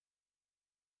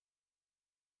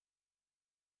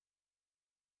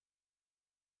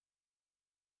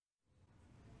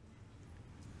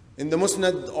in the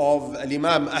Musnad of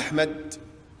Imam Ahmad,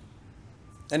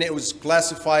 and it was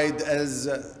classified as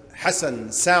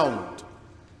Hasan, sound,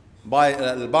 by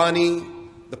Al-Albani.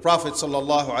 The Prophet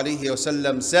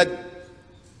ﷺ said,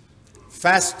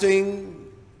 fasting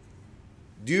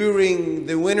during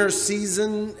the winter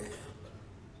season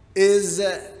is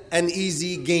an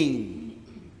easy gain,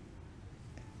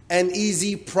 an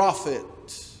easy profit.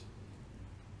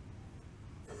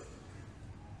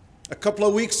 A couple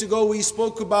of weeks ago, we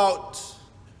spoke about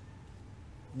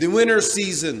the winter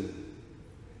season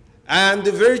and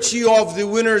the virtue of the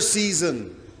winter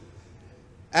season,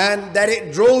 and that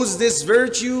it draws this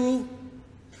virtue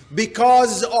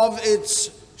because of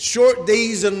its short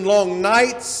days and long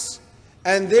nights,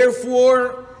 and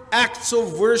therefore acts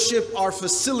of worship are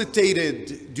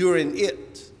facilitated during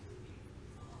it.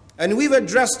 And we've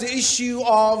addressed the issue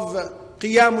of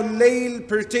Qiyamul Layl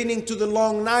pertaining to the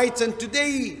long nights, and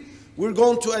today we're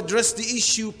going to address the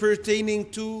issue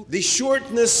pertaining to the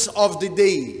shortness of the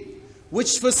day,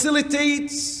 which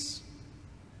facilitates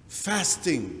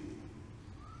fasting.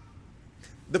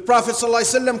 The Prophet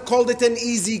ﷺ called it an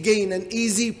easy gain, an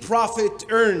easy profit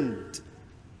earned.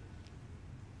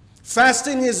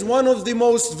 Fasting is one of the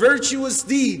most virtuous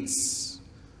deeds,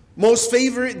 most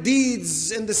favorite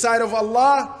deeds in the sight of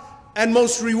Allah, and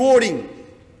most rewarding,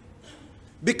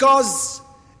 because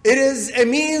it is a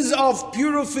means of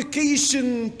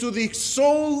purification to the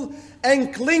soul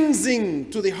and cleansing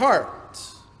to the heart.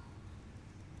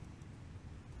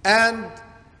 And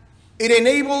it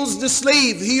enables the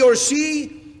slave, he or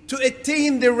she, to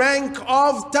attain the rank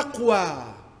of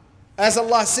taqwa. As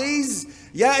Allah says,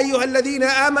 يَا أَيُّهَا الَّذِينَ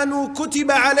آمَنُوا كُتِبَ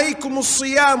عَلَيْكُمُ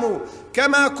الصِّيَامُ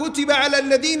كَمَا كُتِبَ عَلَى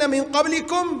الَّذِينَ مِنْ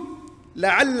قَبْلِكُمْ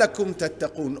لَعَلَّكُمْ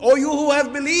تَتَّقُونَ. O you who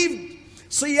have believed,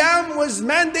 Siyam was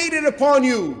mandated upon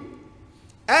you,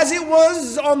 as it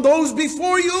was on those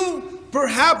before you,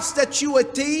 perhaps that you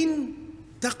attain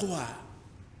taqwa.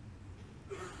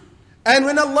 And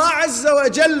when Allah Azza wa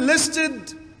Jal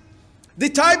listed the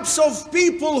types of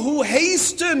people who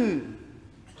hasten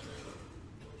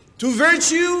to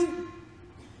virtue,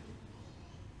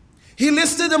 He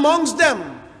listed amongst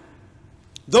them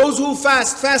those who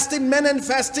fast, fasting men and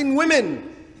fasting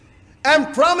women,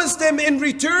 and promised them in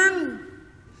return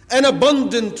an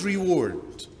abundant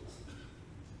reward.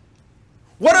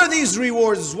 What are these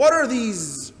rewards? What are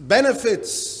these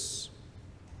benefits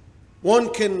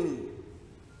one can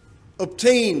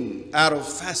obtain out of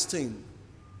fasting?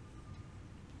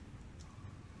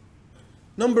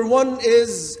 Number one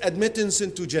is admittance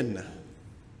into Jannah.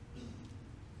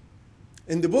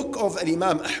 In the book of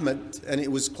Imam Ahmad, and it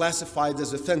was classified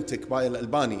as authentic by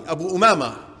Al-Albani, Abu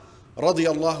Umama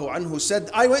radiyallahu anhu said,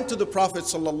 I went to the Prophet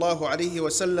sallallahu alaihi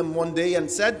wasallam one day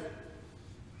and said,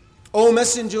 O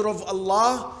Messenger of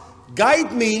Allah,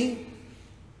 guide me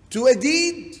to a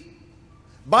deed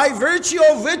by virtue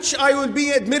of which I will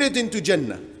be admitted into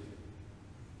Jannah.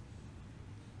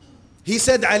 He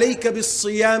said, عليك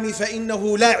بالصيام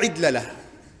فإنه لا عدل له.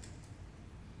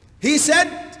 He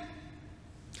said,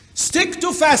 stick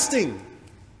to fasting,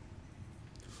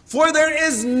 for there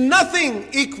is nothing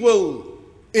equal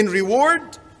in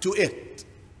reward to it.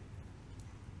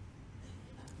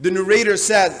 The narrator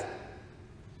says,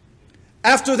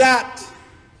 after that,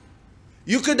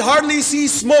 you could hardly see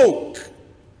smoke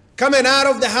coming out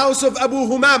of the house of Abu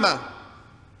Humama.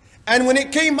 And when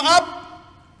it came up,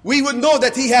 we would know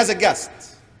that he has a guest.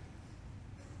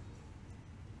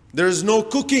 There is no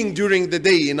cooking during the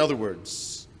day, in other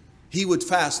words. He would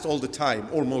fast all the time,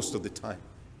 or most of the time.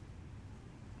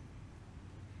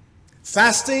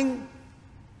 Fasting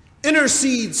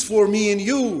intercedes for me and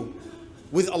you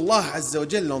with Allah Azza wa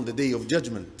Jalla on the Day of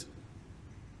Judgment.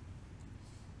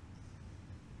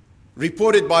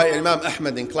 Reported by Imam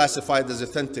Ahmad and classified as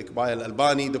authentic by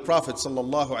Al-Albani, the Prophet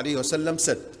sallallahu alaihi wasallam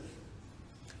said,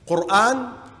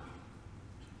 Quran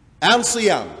and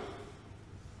Siyam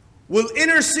will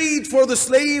intercede for the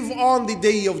slave on the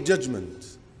Day of Judgment.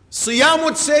 Siyam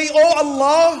would say, Oh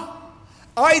Allah,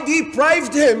 I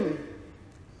deprived him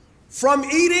from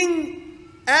eating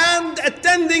and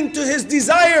attending to his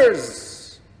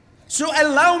desires, so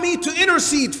allow me to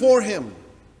intercede for him.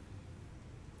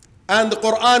 And the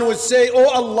Quran would say, Oh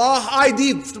Allah, I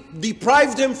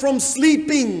deprived him from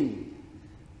sleeping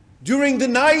during the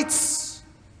nights,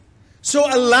 so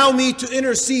allow me to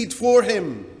intercede for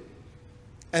him.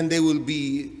 And they will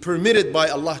be permitted by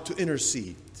Allah to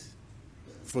intercede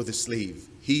for the slave,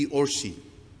 he or she.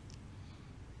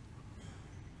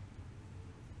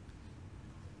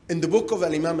 In the book of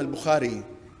Imam al-Bukhari,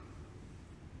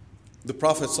 the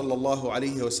Prophet sallallahu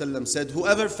alaihi wasallam said,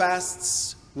 whoever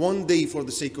fasts one day for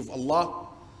the sake of Allah,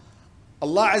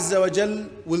 Allah Azza wa Jal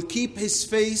will keep his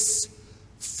face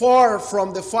far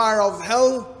from the fire of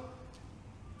hell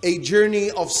a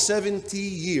journey of 70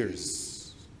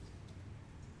 years.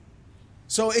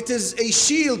 So it is a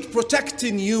shield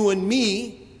protecting you and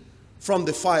me from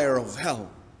the fire of hell.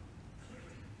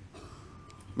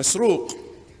 Masruq.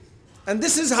 And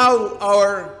this is how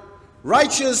our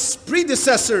righteous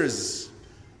predecessors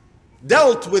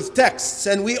dealt with texts,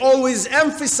 and we always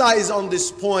emphasize on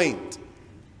this point.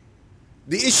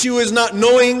 The issue is not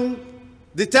knowing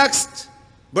the text,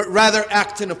 but rather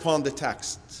acting upon the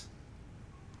text.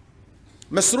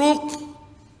 Masruq,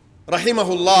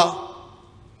 rahimahullah,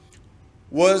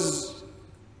 was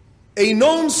a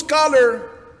known scholar,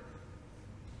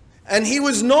 and he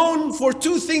was known for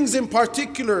two things in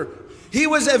particular. He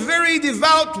was a very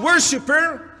devout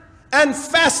worshipper and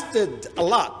fasted a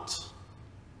lot.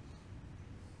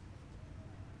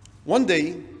 One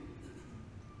day,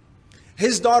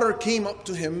 his daughter came up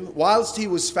to him whilst he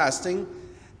was fasting,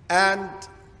 and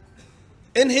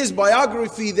in his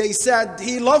biography they said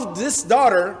he loved this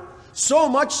daughter so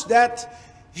much that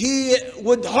he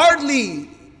would hardly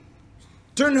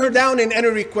turn her down in any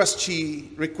request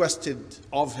she requested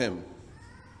of him.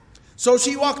 So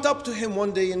she walked up to him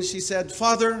one day and she said,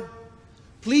 "Father,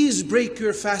 please break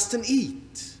your fast and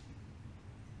eat."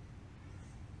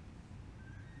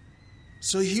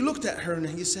 So he looked at her and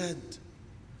he said,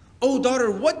 "Oh daughter,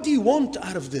 what do you want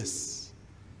out of this?"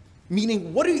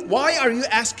 Meaning, why are you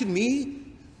asking me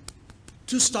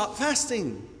to stop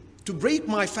fasting, to break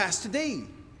my fast today?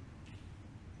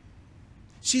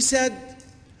 She said,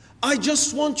 "I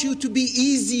just want you to be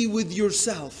easy with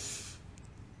yourself."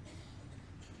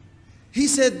 He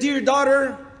said, "Dear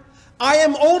daughter, I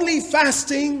am only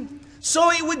fasting so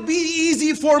it would be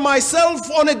easy for myself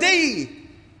on a day,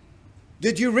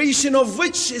 the duration of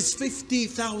which is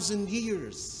 50,000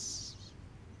 years.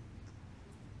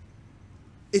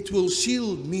 It will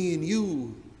shield me and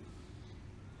you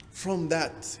from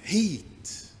that heat."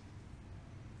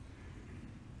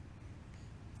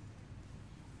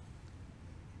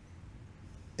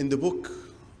 In the book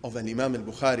of Imam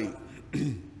al-Bukhari,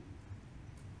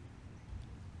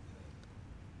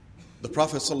 the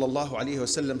Prophet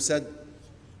ﷺ said,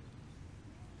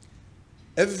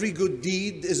 every good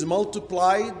deed is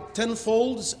multiplied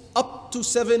tenfolds up to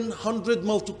 700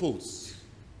 multiples.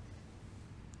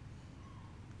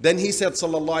 Then he said,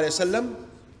 sallallahu alayhi wasallam,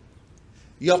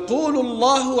 يَقُولُ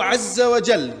اللَّهُ عَزَّ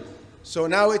وَجَلَّ. So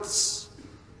now it's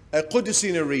a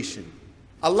Qudsi narration.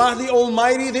 Allah the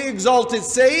Almighty, the Exalted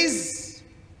says,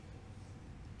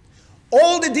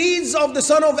 all the deeds of the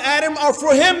son of Adam are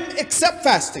for him except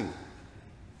fasting.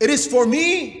 It is for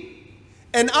me,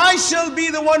 and I shall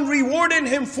be the one rewarding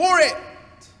him for it.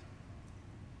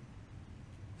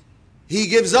 He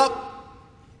gives up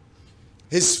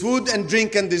his food and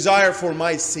drink and desire for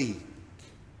my sake.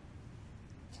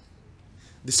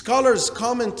 The scholars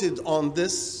commented on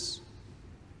this,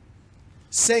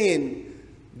 saying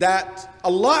that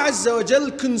Allah Azza wa Jal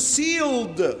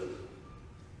concealed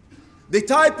the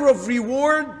type of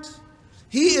reward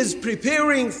He is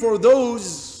preparing for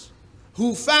those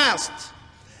who fast.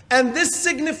 And this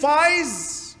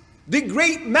signifies the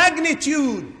great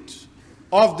magnitude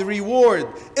of the reward.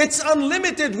 It's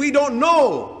unlimited, we don't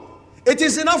know. It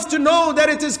is enough to know that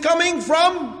it is coming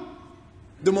from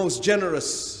the most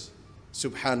generous,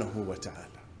 subhanahu wa ta'ala.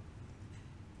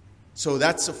 So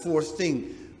that's the fourth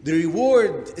thing. The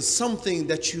reward is something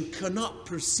that you cannot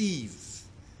perceive,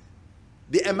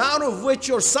 the amount of which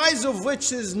or size of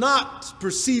which is not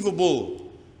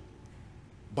perceivable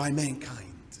by mankind.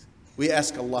 We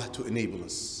ask Allah to enable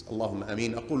us. Allahumma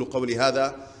ameen. أقول قولي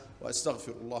هذا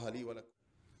وأستغفر الله لي ولكم.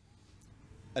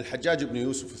 Al-Hajjaj ibn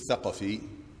Yusuf al-Thaqafi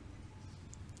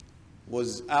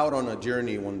was out on a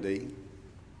journey one day,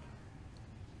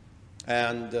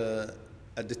 and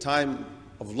at the time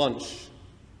of lunch,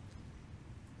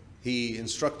 he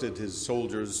instructed his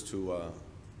soldiers to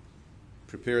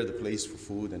prepare the place for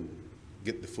food and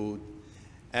get the food.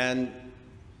 And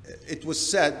it was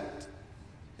said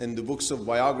in the books of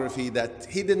biography that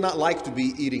he did not like to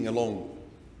be eating alone.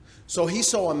 So he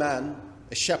saw a man,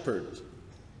 a shepherd,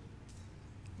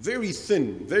 very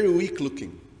thin, very weak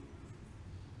looking,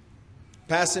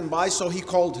 passing by, so he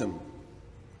called him.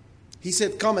 He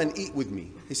said, "Come and eat with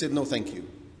me." He said, "No, thank you."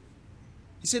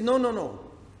 He said, No.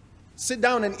 Sit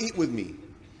down and eat with me."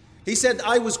 He said,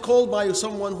 "I was called by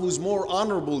someone who's more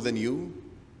honorable than you."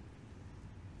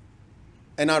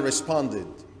 And I responded.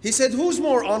 He said, "Who's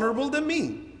more honorable than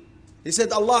me?" He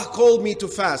said, "Allah called me to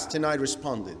fast," and I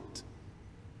responded.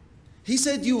 He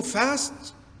said, "You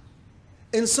fast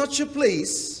in such a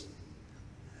place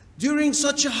during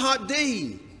such a hot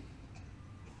day?"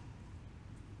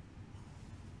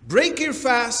 break your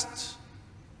fast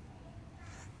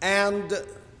and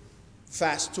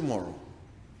fast tomorrow.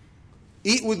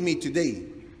 Eat with me today,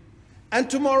 and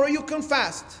tomorrow you can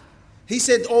fast. He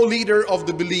said, O leader of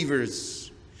the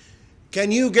believers,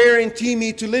 can you guarantee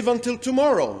me to live until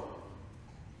tomorrow?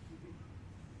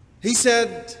 He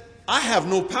said, I have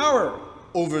no power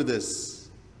over this.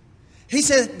 He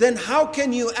said, then how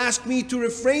can you ask me to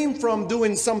refrain from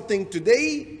doing something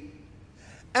today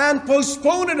and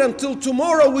postpone it until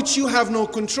tomorrow, which you have no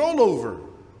control over?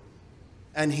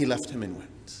 And he left him and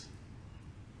went.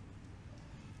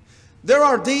 There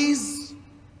are days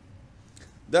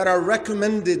that are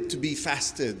recommended to be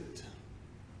fasted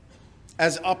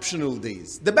as optional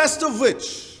days, the best of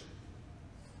which,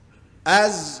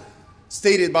 as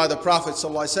stated by the Prophet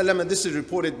ﷺ, and this is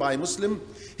reported by Muslim,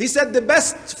 he said the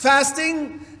best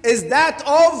fasting is that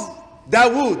of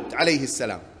Dawood alayhi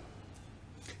salam.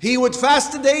 He would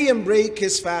fast a day and break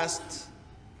his fast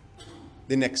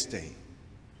the next day.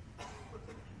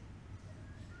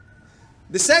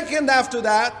 The second after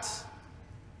that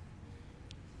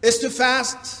is to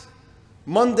fast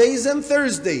Mondays and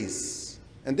Thursdays.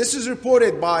 And this is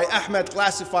reported by Ahmad,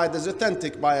 classified as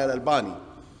authentic by Al-Albani.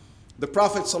 The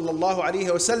Prophet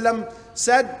ﷺ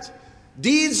said,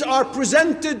 these are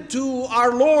presented to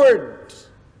our Lord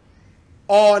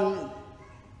on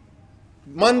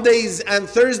Mondays and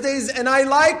Thursdays, and I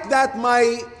like that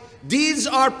my deeds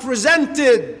are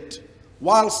presented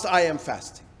whilst I am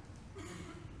fasting.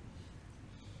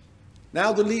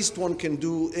 Now the least one can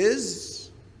do is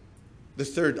the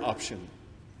third option,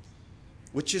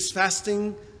 which is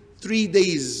fasting 3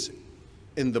 days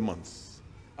in the month.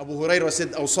 Abu Hurairah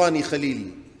said, Awsani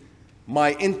Khalili,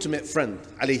 my intimate friend,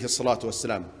 alayhi salatu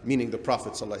wasalam, meaning the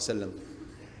Prophet sallallahu alaihi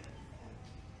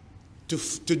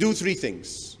wasallam, to do 3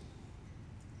 things.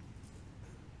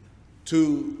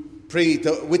 To pray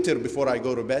witr before I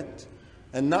go to bed,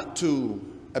 and not to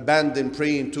abandon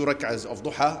praying 2 rak'ahs of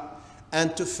duha,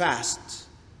 and to fast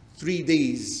 3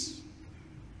 days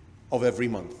of every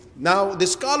month. Now, the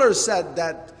scholars said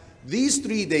that these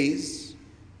 3 days,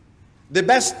 the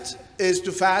best is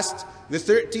to fast the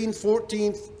 13th,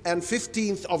 14th, and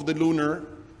 15th of the lunar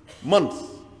month.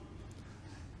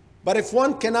 But if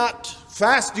one cannot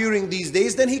fast during these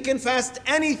days, then he can fast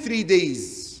any 3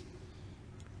 days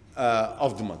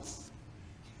of the month.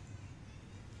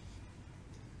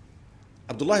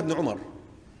 Abdullah ibn Umar,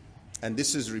 and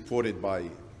this is reported by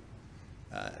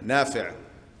Nafi',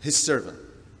 his servant,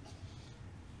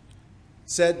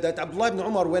 said that Abdullah ibn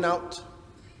Umar went out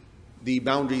the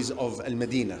boundaries of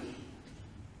Al-Madinah.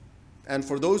 And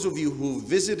for those of you who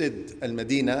visited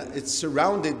Al-Madinah, it's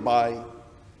surrounded by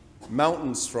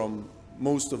mountains from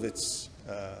most of its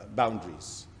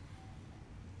boundaries.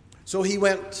 So he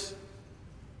went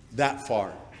that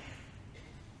far.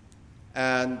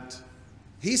 And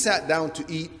he sat down to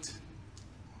eat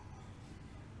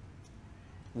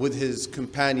with his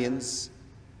companions.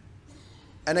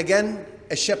 And again,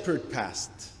 a shepherd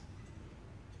passed.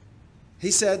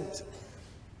 He said,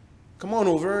 come on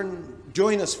over and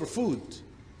join us for food.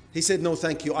 He said, no,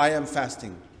 thank you, I am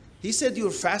fasting. He said,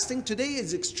 you're fasting? Today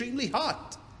is extremely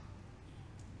hot.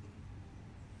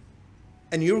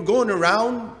 And you're going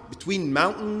around between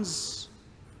mountains.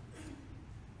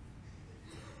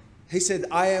 He said,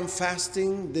 I am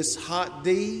fasting this hot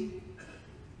day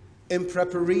in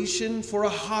preparation for a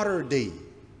hotter day.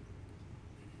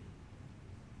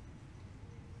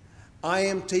 I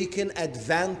am taking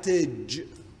advantage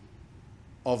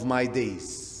of my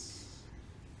days,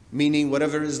 meaning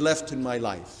whatever is left in my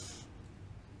life.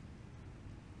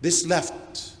 This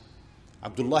left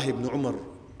Abdullah ibn Umar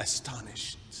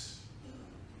astonished.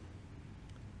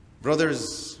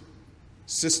 Brothers,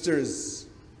 sisters,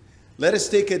 let us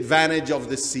take advantage of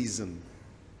this season.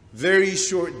 Very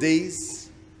short days,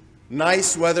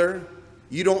 nice weather,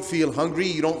 you don't feel hungry,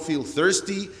 you don't feel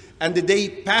thirsty, and the day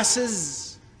passes.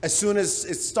 As soon as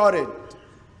it started,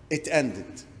 it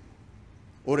ended.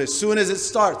 Or as soon as it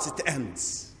starts, it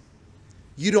ends.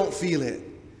 You don't feel it.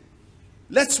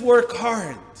 Let's work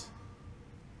hard.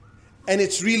 And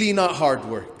it's really not hard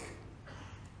work.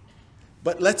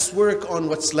 But let's work on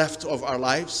what's left of our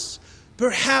lives.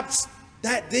 Perhaps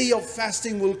that day of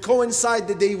fasting will coincide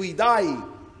the day we die.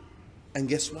 And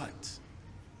guess what?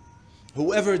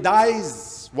 Whoever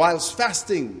dies whilst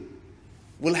fasting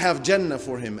will have Jannah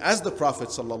for him. As the Prophet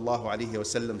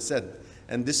ﷺ said,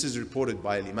 and this is reported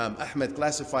by Imam Ahmad,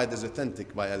 classified as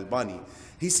authentic by Al-Albani.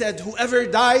 He said, whoever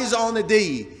dies on a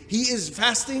day he is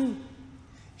fasting,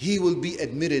 he will be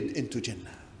admitted into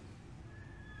Jannah.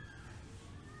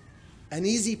 An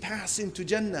easy pass into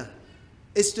Jannah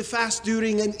is to fast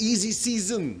during an easy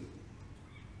season.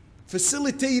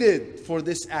 facilitated for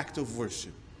this act of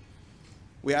worship.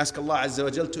 We ask Allah Azza wa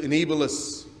Jal to enable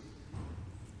us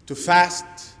to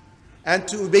fast and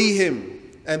to obey Him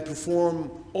and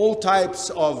perform all types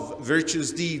of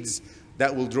virtuous deeds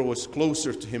that will draw us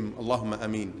closer to Him. Allahumma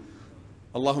ameen.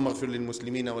 Allahumma aghfir lil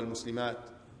muslimina wal muslimat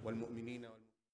wal mu'minina